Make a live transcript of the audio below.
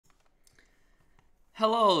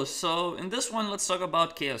Hello, so in this one let's talk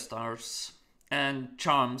about chaos stars and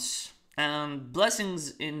charms and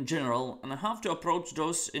blessings in general and how to approach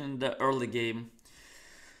those in the early game.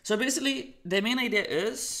 So basically the main idea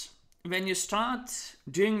is when you start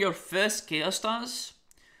doing your first chaos stars,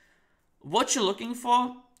 what you're looking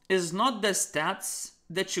for is not the stats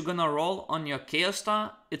that you're gonna roll on your chaos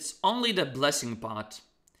star, it's only the blessing part.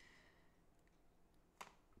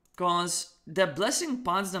 Because the blessing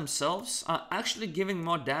parts themselves are actually giving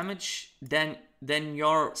more damage than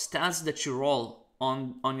your stats that you roll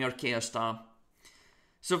on your chaos star.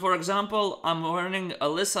 So for example, I'm running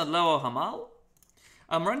Alyssa, Leo, Hamal.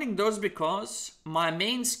 I'm running those because my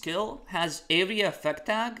main skill has area effect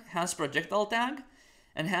tag, has projectile tag,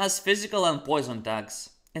 and has physical and poison tags.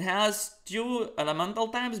 It has 2 elemental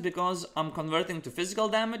types because I'm converting to physical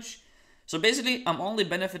damage. So basically, I'm only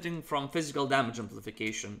benefiting from physical damage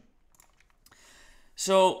amplification.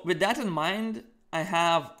 So with that in mind, I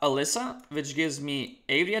have Alyssa, which gives me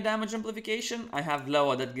area damage amplification. I have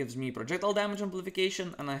Loa that gives me projectile damage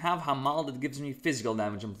amplification. And I have Hamal that gives me physical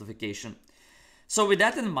damage amplification. So with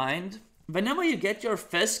that in mind, whenever you get your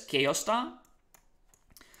first chaos star,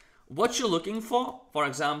 what you're looking for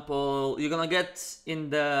example, you're gonna get in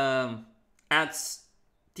the at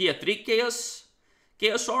tier 3 chaos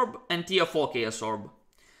orb and tier 4 chaos orb.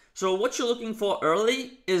 So what you're looking for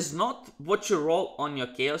early is not what you roll on your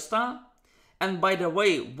chaos star. And by the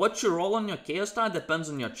way, what you roll on your chaos star depends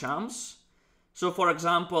on your charms. So for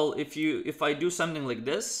example, if I do something like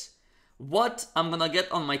this, what I'm gonna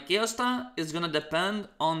get on my chaos star is gonna depend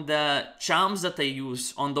on the charms that I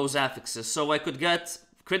use on those affixes. So I could get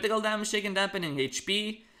critical damage taken dampening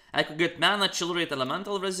HP, I could get mana, chill rate,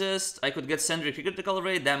 elemental resist, I could get sentry critical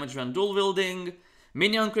rate, damage when dual wielding,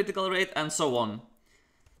 minion critical rate, and so on.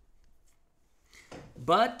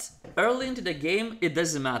 But early into the game, it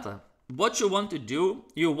doesn't matter. What you want to do,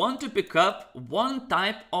 you want to pick up one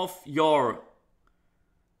type of your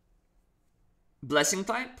blessing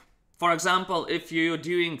type. For example, if you're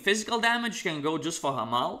doing physical damage, you can go just for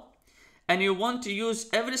Hamal. And you want to use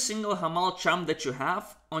every single Hamal charm that you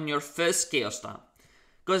have on your first chaos star.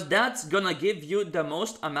 Because that's gonna give you the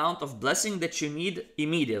most amount of blessing that you need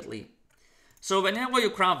immediately. So whenever you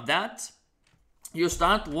craft that, you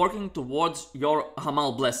start working towards your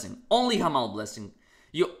Hamal blessing. Only Hamal blessing.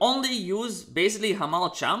 You only use basically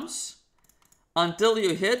Hamal charms until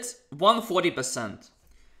you hit 140%.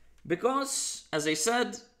 Because, as I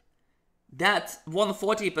said, that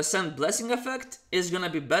 140% blessing effect is gonna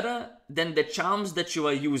be better than the charms that you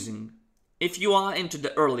are using if you are into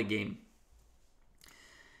the early game.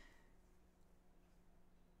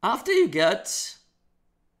 After you get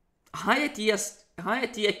higher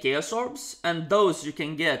tier chaos orbs, and those you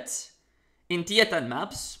can get in tier 10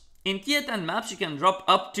 maps. In tier 10 maps you can drop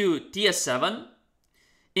up to tier 7.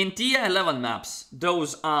 In tier 11 maps,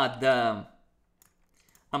 those are the...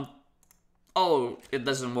 oh, it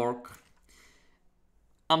doesn't work.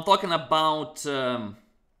 I'm talking about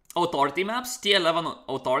authority maps, tier 11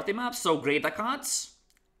 authority maps, so greater cards.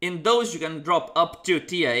 In those you can drop up to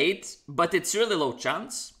tier 8, but it's really low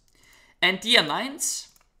chance. And tier 9s,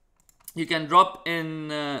 you can drop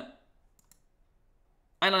in...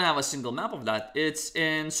 I don't have a single map of that. It's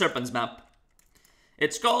in Serpent's map.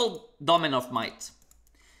 It's called Domain of Might.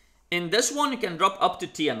 In this one, you can drop up to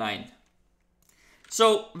tier 9.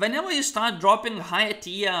 So whenever you start dropping higher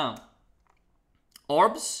tier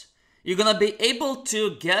orbs, you're gonna be able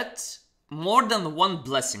to get more than one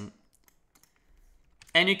blessing.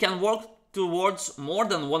 And you can work towards more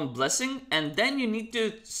than one blessing, and then you need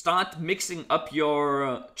to start mixing up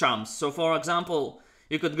your charms. So for example,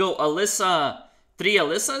 you could go Alyssa, 3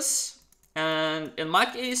 Alyssas, and in my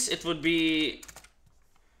case it would be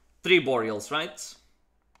 3 Boreals, right?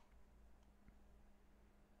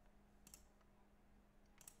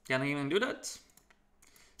 Can I even do that?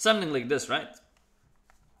 Something like this, right?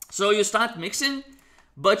 So you start mixing,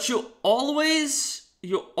 but you always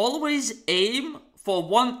aim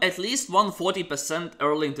for at least 140%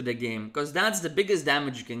 early into the game, because that's the biggest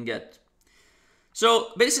damage you can get.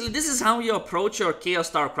 So basically this is how you approach your chaos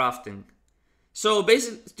star crafting. So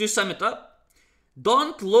basically, to sum it up,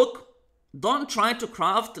 don't try to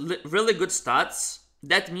craft really good stats.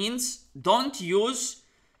 That means don't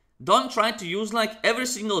try to use like every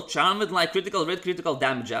single charm with like critical rate, critical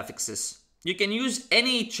damage affixes. You can use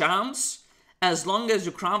any charms as long as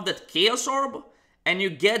you craft that chaos orb and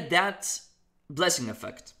you get that blessing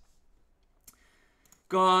effect.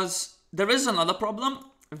 Because there is another problem.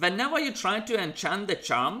 Whenever you try to enchant the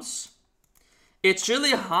charms, it's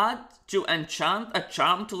really hard to enchant a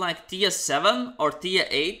charm to like tier 7 or tier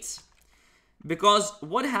 8. Because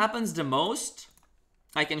what happens the most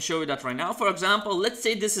I can show you that right now. For example, let's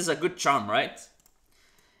say this is a good charm, right?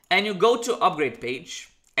 And you go to upgrade page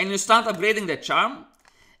and you start upgrading the charm,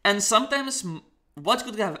 and sometimes what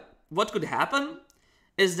could happen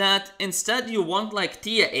is that instead you want like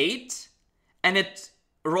tier 8 and it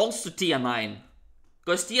rolls to tier 9,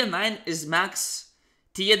 because tier 9 is max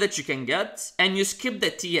tier that you can get, and you skip the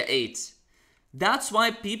tier 8. That's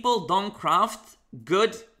why people don't craft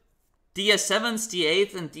good tier 7s, tier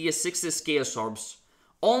 8 and tier 6s chaos orbs.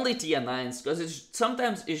 Only tier 9s, because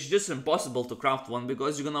sometimes it's just impossible to craft one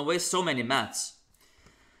because you're gonna waste so many mats.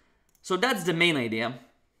 So that's the main idea.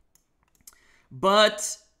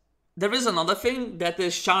 But there is another thing, that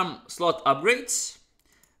is charm slot upgrades.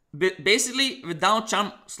 Basically, without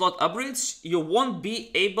charm slot upgrades, you won't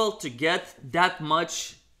be able to get that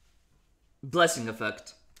much blessing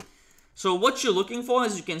effect. So what you're looking for,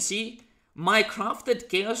 as you can see, my crafted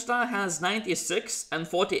chaos star has 96 and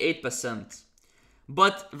 48%.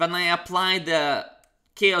 But when I apply the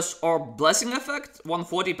chaos orb blessing effect,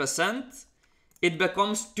 140%, it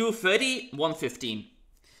becomes 230, 115.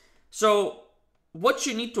 So what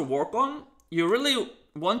you need to work on, you really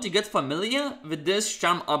want to get familiar with this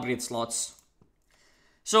charm upgrade slots.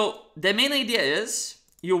 So the main idea is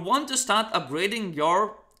you want to start upgrading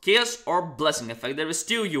your chaos orb blessing effect. There is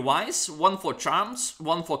two UIs, one for charms,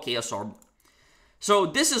 one for chaos orb. So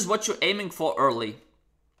this is what you're aiming for early.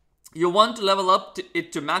 You want to level up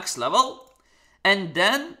it to max level, and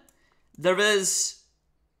then there is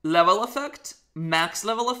level effect, max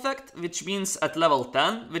level effect, which means at level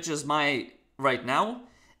 10, which is my right now,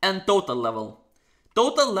 and total level.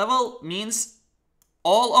 Total level means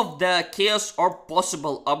all of the chaos or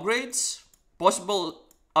possible upgrade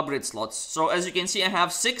slots. So as you can see, I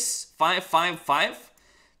have 6, 5, 5, 5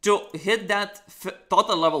 to hit that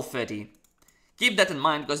total level 30. Keep that in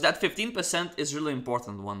mind, because that 15% is really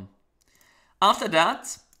important one. After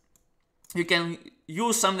that, you can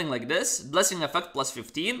use something like this, blessing effect plus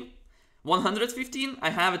 15, 115.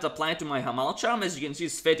 I have it applied to my Hamal charm. As you can see,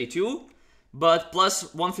 it's 32, but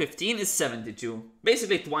plus 115 is 72.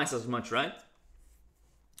 Basically twice as much, right?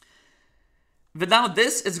 Without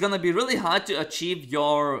this, it's gonna be really hard to achieve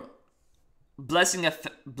your blessing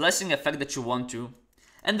effect that you want to.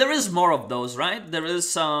 And there is more of those, right? There is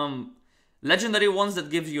some legendary ones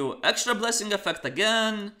that give you extra blessing effect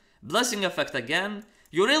again, blessing effect again.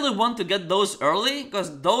 You really want to get those early,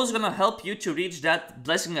 because those are gonna help you to reach that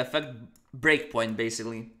blessing effect breakpoint,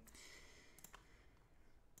 basically.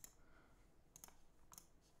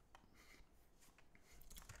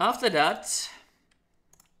 After that,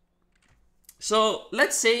 so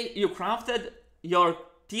let's say you crafted your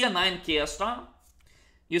tier 9 chaos star.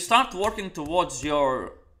 You start working towards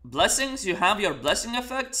your blessings, you have your blessing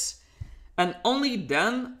effects, and only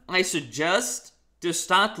then I suggest to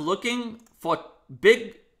start looking for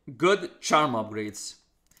big, good charm upgrades.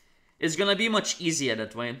 It's gonna be much easier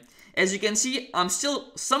that way. As you can see,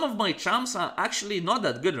 some of my charms are actually not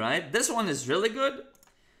that good, right? This one is really good.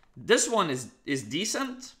 This one is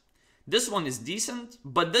decent. This one is decent,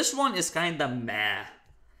 but this one is kinda meh.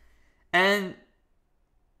 And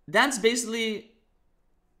that's basically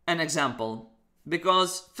an example.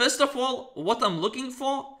 Because first of all, what I'm looking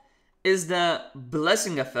for is the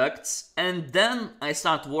blessing effects, and then I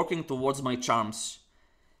start working towards my charms.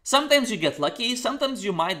 Sometimes you get lucky, sometimes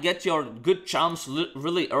you might get your good charms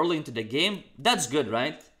really early into the game. That's good,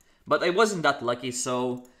 right? But I wasn't that lucky,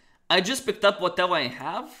 so I just picked up whatever I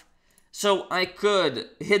have, so I could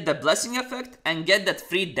hit the blessing effect and get that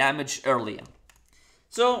free damage earlier.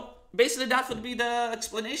 So basically that would be the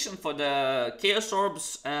explanation for the chaos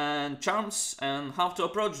orbs and charms and how to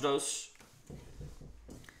approach those.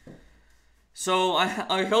 So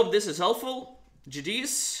I hope this is helpful.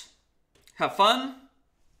 GG's, have fun.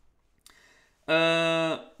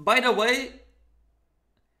 By the way,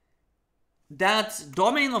 that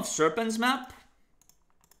Domain of Serpents map,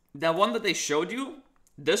 the one that I showed you,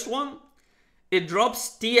 this one, it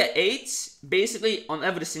drops tier 8 basically on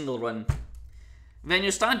every single run. When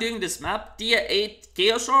you start doing this map, tier 8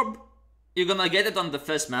 Chaos Orb, you're gonna get it on the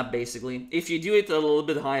first map basically, if you do it at a little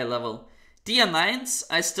bit higher level. Tier 9s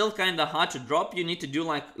are still kinda hard to drop, you need to do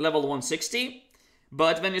like level 160,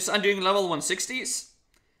 but when you start doing level 160s,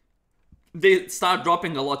 they start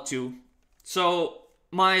dropping a lot too. So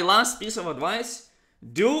my last piece of advice,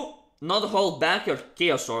 do not hold back your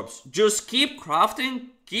Chaos Orbs. Just keep crafting,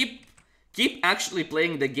 keep actually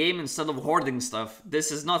playing the game instead of hoarding stuff.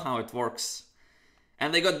 This is not how it works.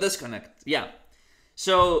 And they got disconnect, yeah.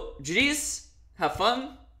 So GG's, have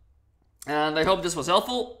fun, and I hope this was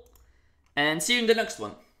helpful, and see you in the next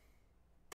one.